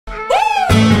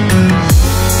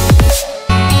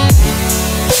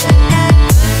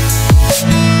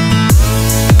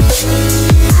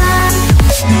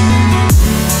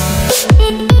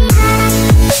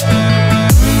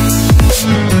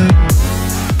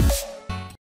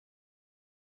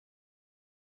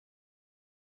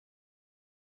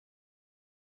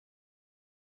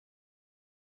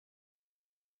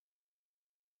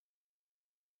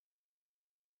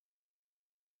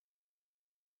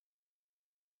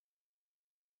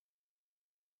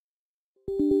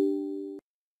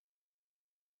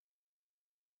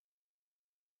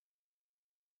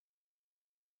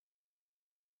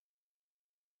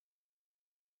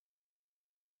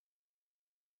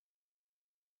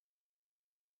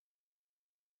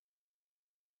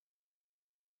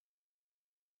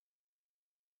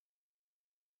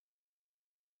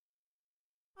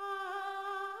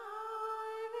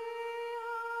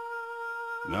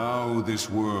Now this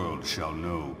world shall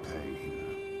know pain.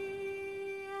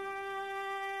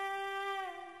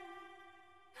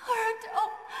 Naruto,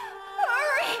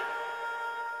 hurry!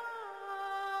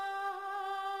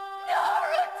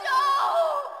 Naruto!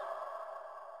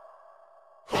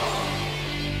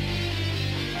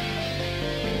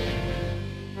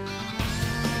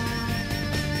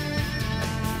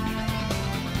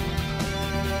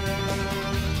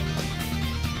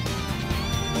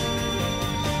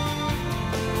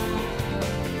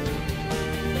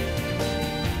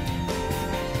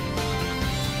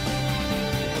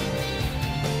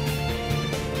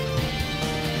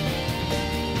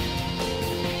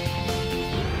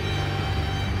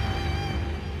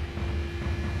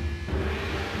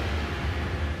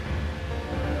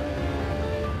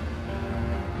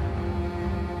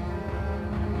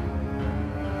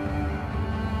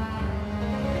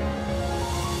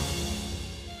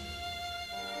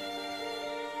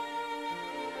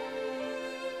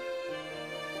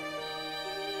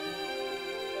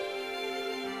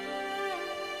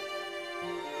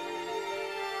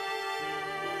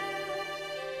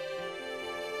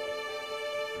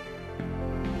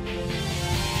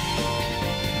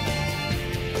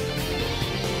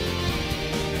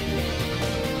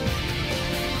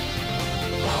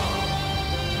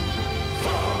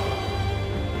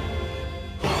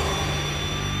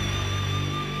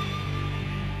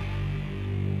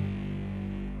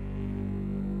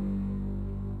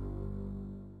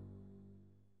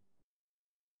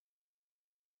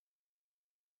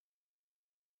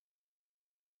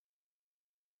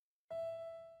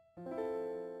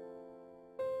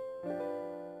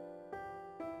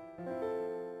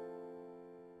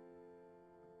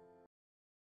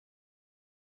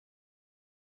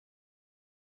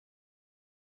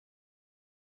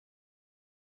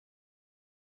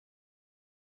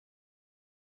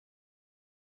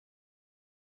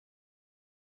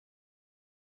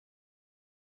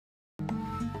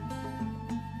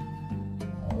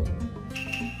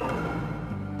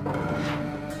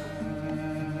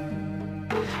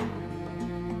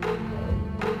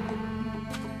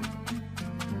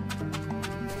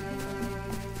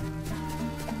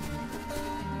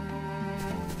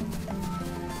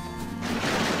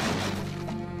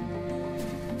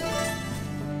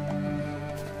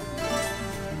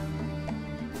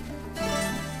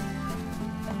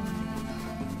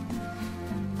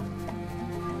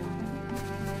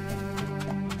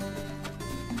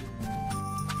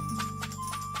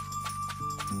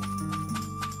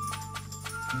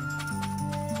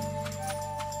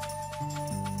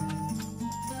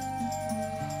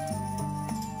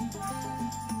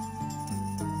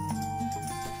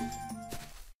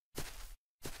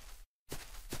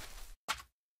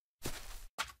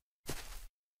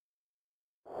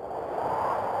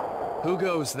 Who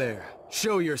goes there?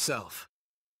 Show yourself.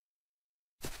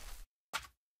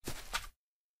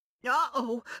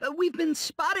 Uh-oh, we've been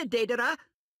spotted, Deidara.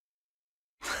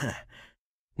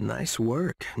 Nice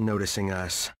work, noticing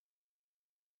us.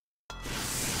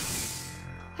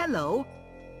 Hello,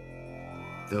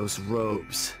 Those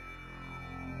robes.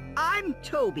 I'm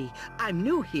Toby. I'm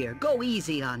new here. Go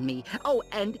easy on me. Oh,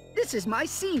 and this is my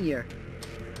senior.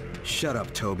 Shut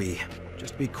up, Toby.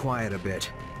 Just be quiet a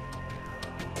bit.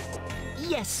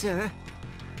 Yes, sir.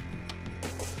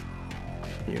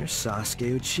 You're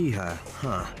Sasuke Uchiha,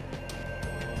 huh?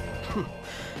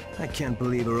 I can't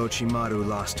believe Orochimaru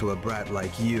lost to a brat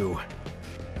like you.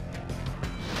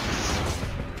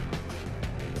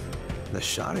 The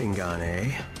Sharingan,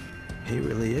 eh? He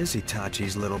really is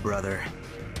Itachi's little brother.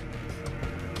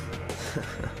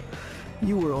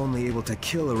 You were only able to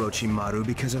kill Orochimaru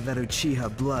because of that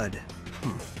Uchiha blood.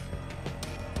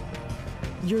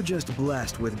 You're just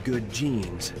blessed with good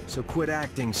genes, so quit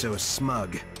acting so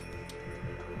smug.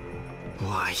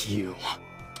 Why you?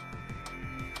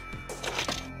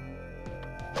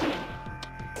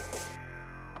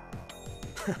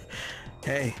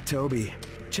 Hey, Toby,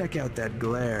 check out that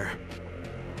glare.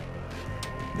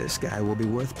 This guy will be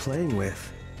worth playing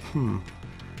with.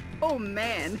 Oh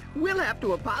man, we'll have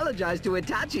to apologize to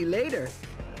Itachi later.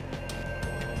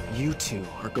 You two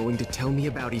are going to tell me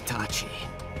about Itachi.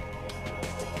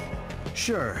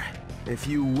 Sure, if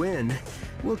you win,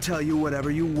 we'll tell you whatever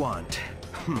you want.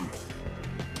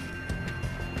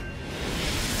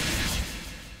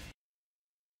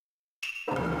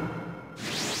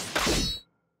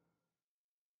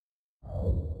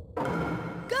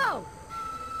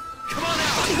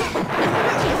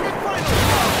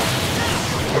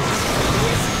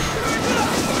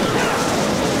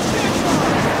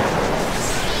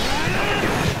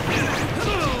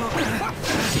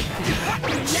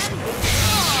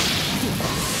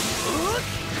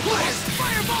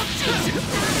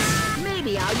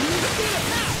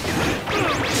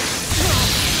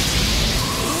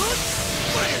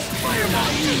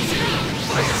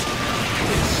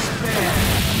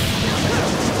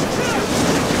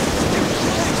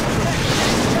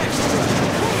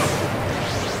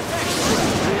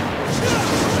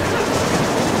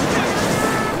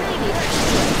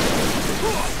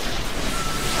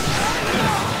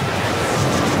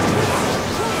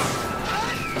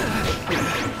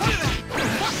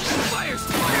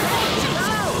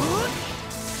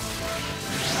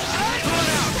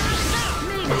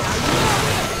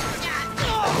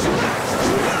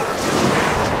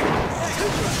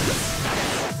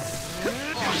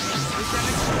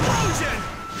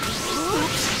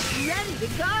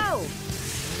 go!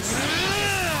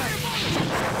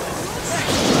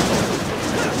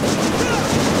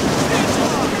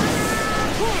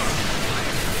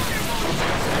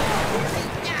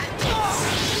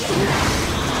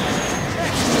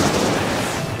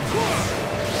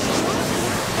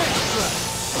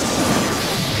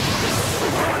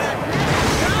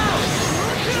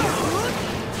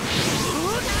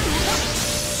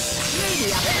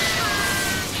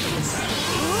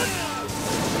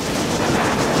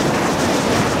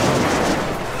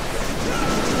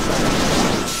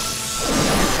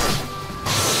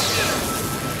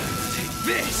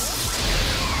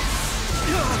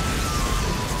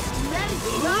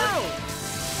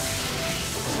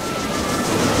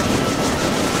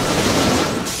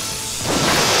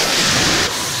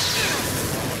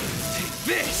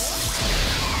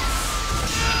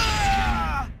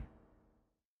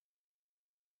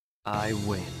 I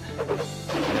win.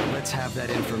 Now let's have that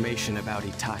information about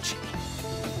Itachi.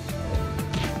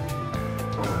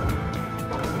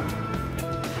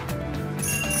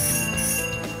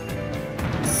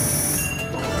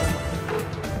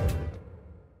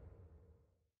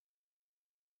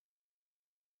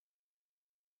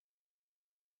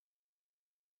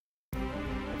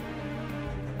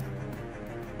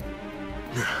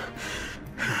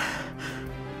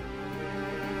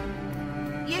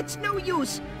 It's no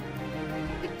use.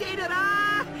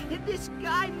 This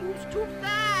guy moves too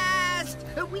fast.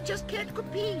 We just can't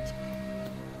compete.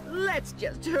 Let's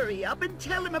just hurry up and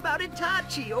tell him about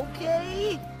Itachi,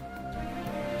 okay?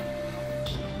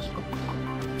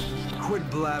 Quit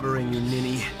blabbering, you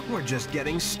ninny. We're just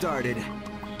getting started.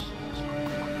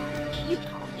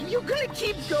 You gonna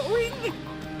keep going?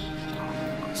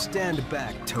 Stand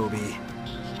back, Toby.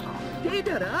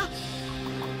 Deidara?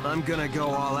 I'm gonna go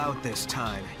all out this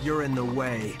time. You're in the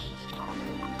way.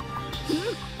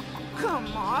 Come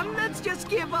on, let's just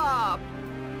give up.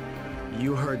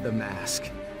 You heard the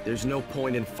mask. There's no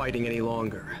point in fighting any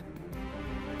longer.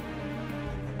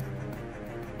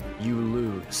 You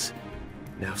lose.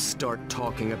 Now start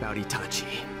talking about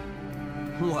Itachi.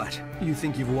 What? You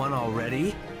think you've won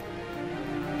already?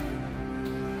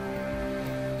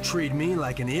 Treat me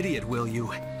like an idiot, will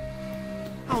you?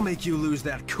 I'll make you lose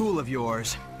that cool of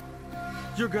yours.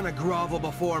 You're gonna grovel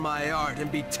before my art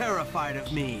and be terrified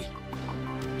of me.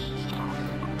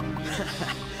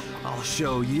 I'll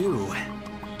show you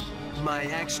my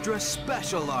extra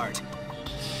special art.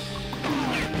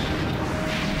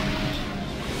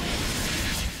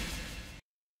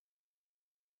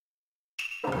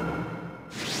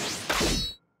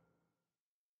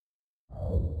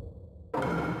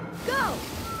 Go!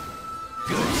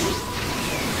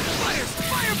 Fires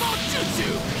Fireball Jutsu!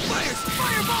 Fires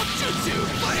Fireball Jutsu!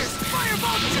 Fires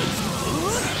Fireball Jutsu!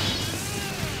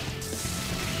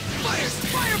 Fires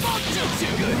Fireball Jutsu!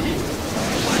 Good.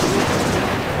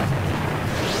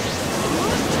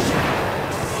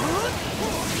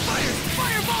 Fires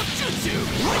Fireball Jutsu!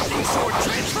 Lightning Sword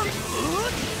Transfer!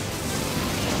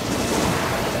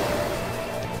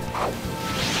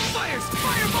 Fires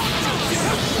Fireball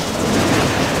Jutsu!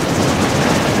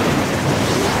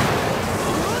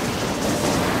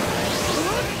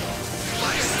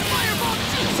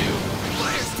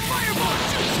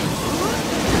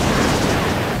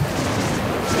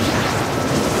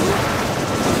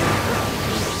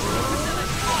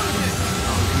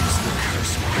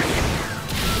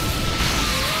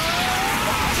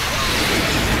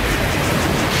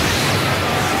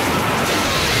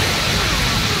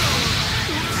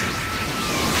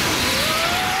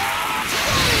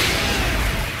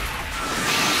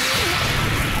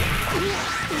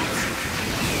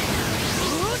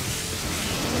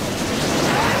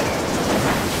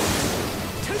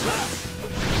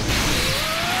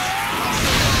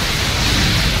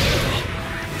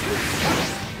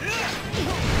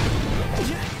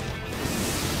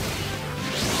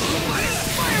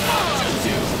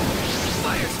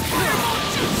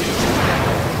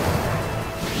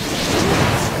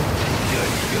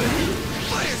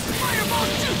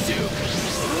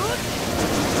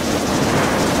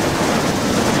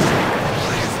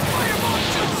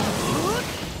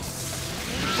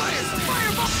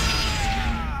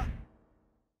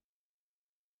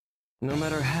 No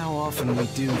matter how often we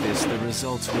do this, the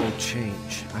results won't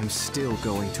change. I'm still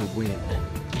going to win.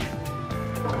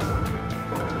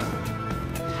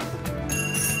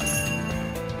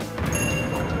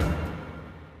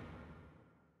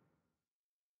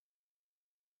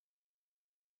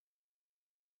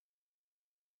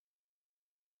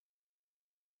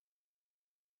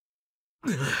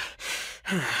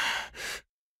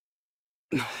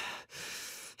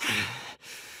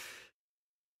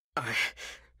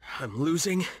 I'm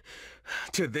losing?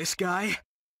 To this guy?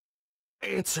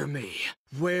 Answer me.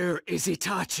 Where is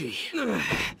Itachi?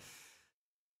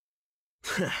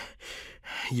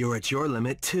 You're at your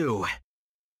limit, too.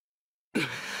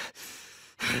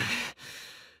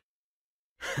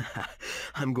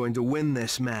 I'm going to win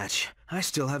this match. I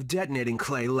still have detonating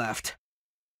clay left.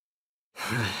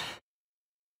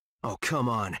 Oh, come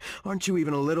on. Aren't you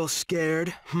even a little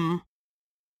scared, I'm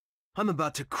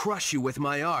about to crush you with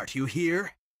my art, you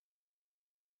hear?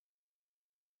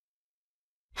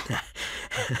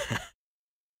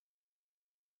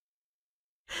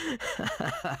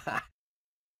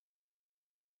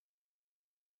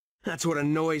 That's what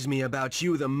annoys me about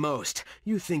you the most.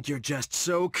 You think you're just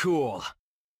so cool.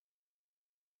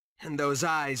 And those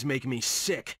eyes make me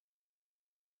sick.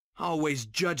 Always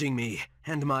judging me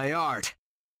and my art.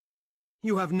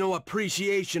 You have no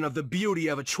appreciation of the beauty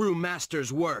of a true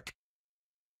master's work.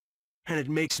 And it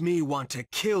makes me want to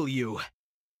kill you.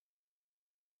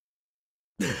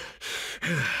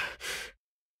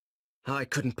 I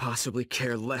couldn't possibly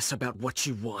care less about what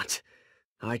you want.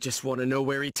 I just want to know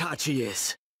where Itachi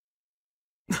is.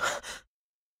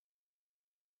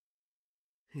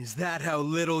 Is that how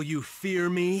little you fear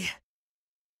me?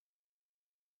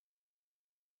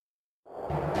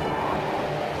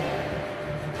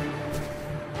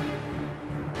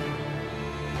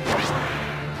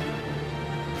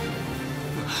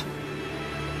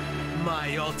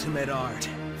 My ultimate art.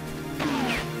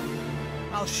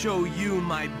 I'll show you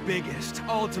my biggest,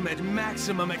 ultimate,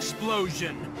 maximum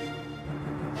explosion.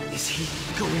 Is he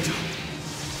going to...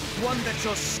 One that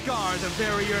shall scar the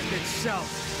very earth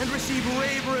itself and receive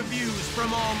rave reviews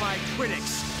from all my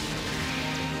critics.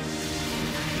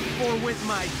 For with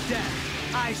my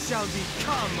death, I shall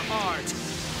become art.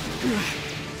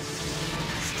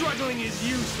 Struggling is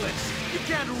useless. You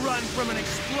can't run from an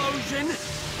explosion.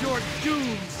 You're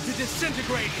doomed to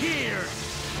disintegrate here.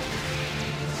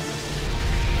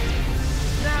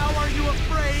 Now are you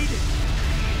afraid?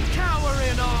 Cower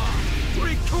in awe.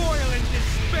 Recoil in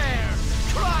despair.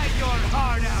 Cry your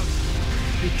heart out.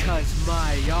 Because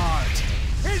my art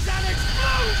is an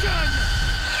explosion!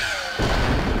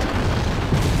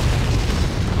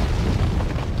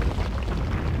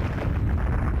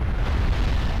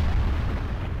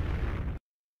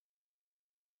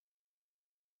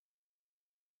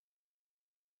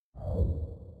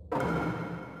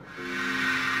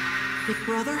 Big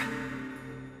brother?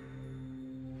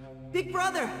 Big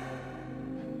brother!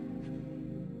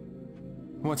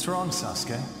 What's wrong,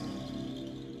 Sasuke?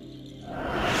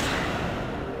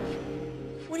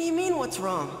 What do you mean, what's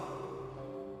wrong?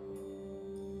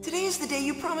 Today is the day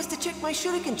you promised to check my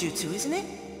shuriken jutsu, isn't it?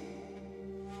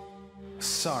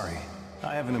 Sorry.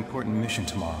 I have an important mission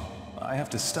tomorrow. I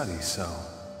have to study, so...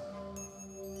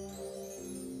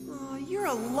 Oh, you're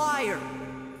a liar!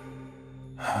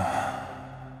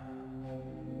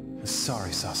 Sorry,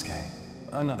 Sasuke.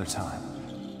 Another time.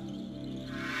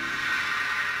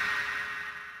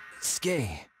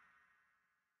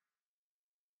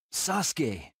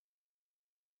 Sasuke!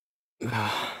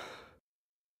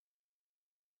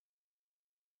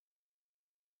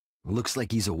 Looks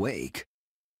like he's awake.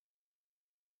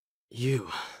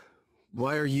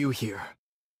 Why are you here?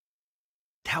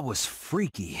 That was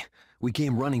freaky. We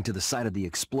came running to the site of the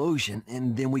explosion,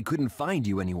 and then we couldn't find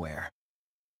you anywhere.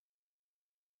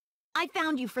 I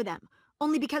found you for them,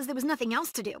 only because there was nothing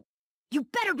else to do. You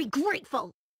better be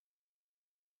grateful!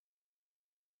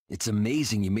 It's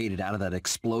amazing you made it out of that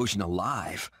explosion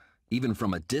alive. Even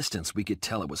from a distance, we could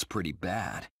tell it was pretty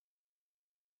bad.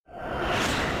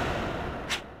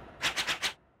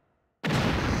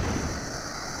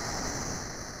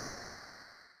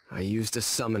 I used a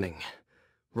summoning.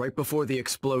 Right before the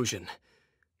explosion.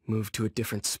 Moved to a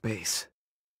different space.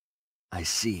 I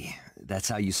see. That's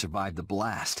how you survived the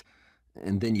blast.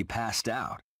 And then you passed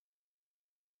out.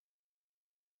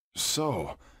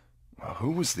 So,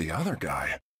 who was the other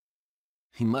guy?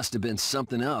 He must have been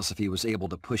something else if he was able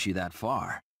to push you that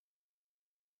far.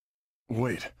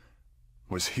 Wait,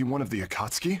 was he one of the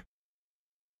Akatsuki?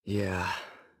 Yeah,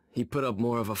 he put up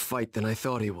more of a fight than I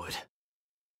thought he would.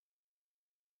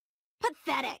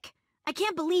 Pathetic! I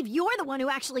can't believe you're the one who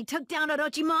actually took down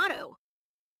Orochimaru!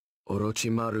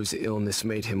 Orochimaru's illness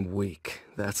made him weak,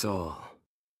 that's all.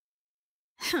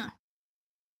 Huh.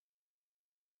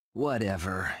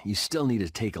 Whatever, you still need to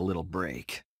take a little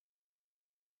break.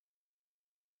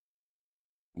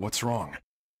 What's wrong?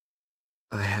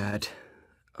 I had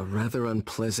a rather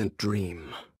unpleasant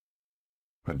dream.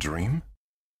 A dream?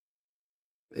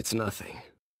 It's nothing.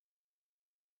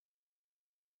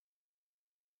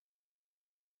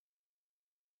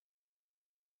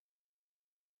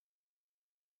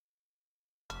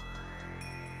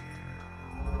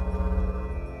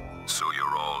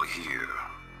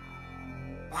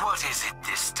 What is it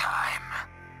this time?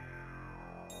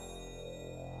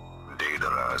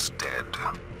 Deidara's dead.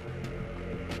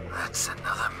 That's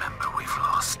another member we've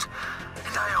lost.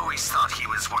 And I always thought he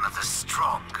was one of the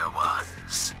stronger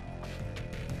ones.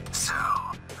 So,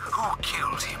 who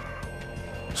killed him?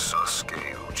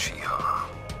 Sasuke Uchiha.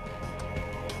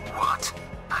 What?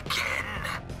 Again?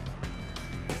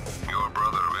 Your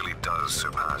brother really does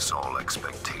surpass all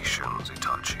expectations,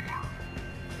 Itachi.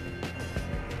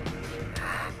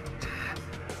 And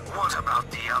what about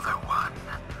the other one?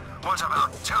 What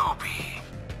about Toby?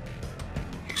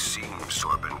 He seems to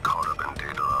have been caught up in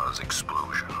Deidara's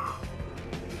explosion.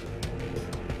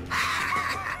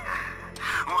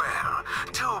 Well,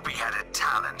 Toby had a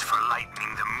talent for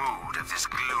lightening the mood of this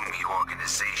gloomy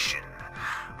organization.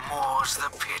 More's the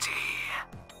pity.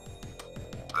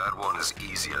 That one is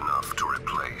easy enough to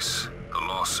replace. The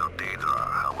loss of Deidara,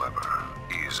 however,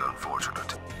 is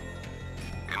unfortunate.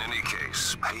 In any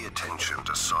case, pay attention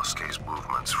to Sasuke's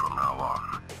movements from now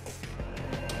on.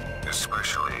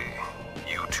 Especially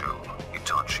you two,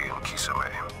 Itachi and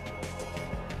Kisame.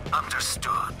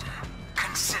 Understood.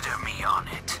 Consider me on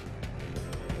it.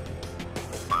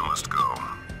 I must go.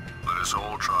 Let us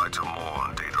all try to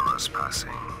mourn Deidara's passing.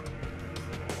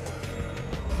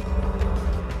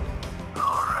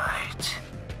 All right.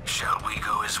 Shall we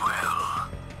go as well?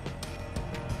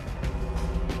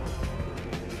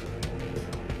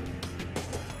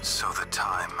 So the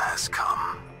time has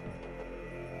come.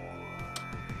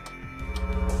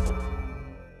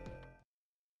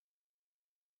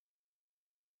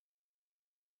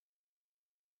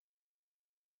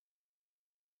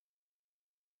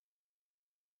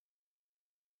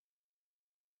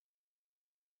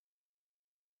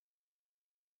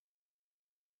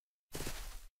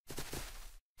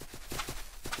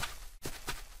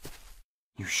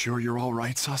 You sure you're all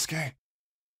right, Sasuke?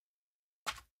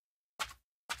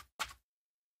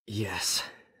 Yes,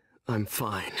 I'm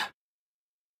fine.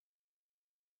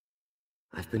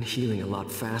 I've been healing a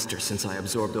lot faster since I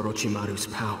absorbed Orochimaru's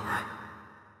power.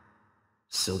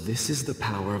 So this is the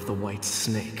power of the White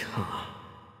Snake, huh?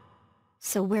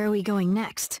 So where are we going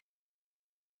next?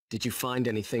 Did you find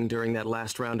anything during that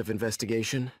last round of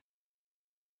investigation?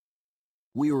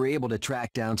 We were able to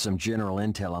track down some general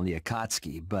intel on the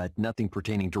Akatsuki, but nothing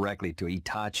pertaining directly to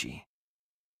Itachi.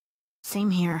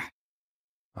 Same here.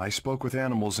 I spoke with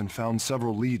animals and found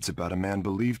several leads about a man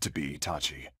believed to be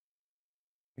Itachi.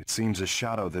 It seems a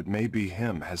shadow that may be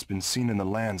him has been seen in the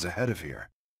lands ahead of here.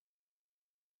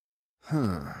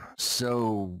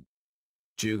 So...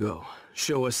 Jugo,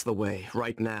 show us the way,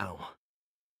 right now.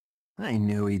 I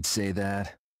knew he'd say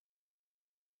that.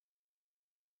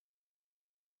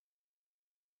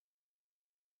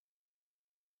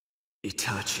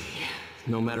 Itachi,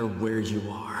 no matter where you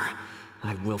are,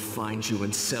 I will find you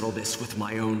and settle this with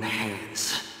my own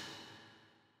hands.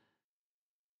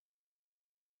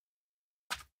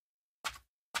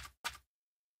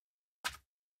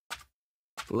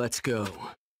 Let's go.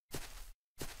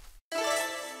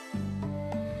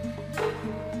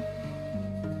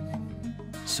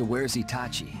 So where's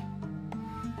Itachi?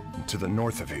 To the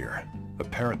north of here.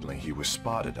 Apparently he was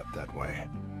spotted up that way.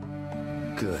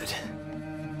 Good.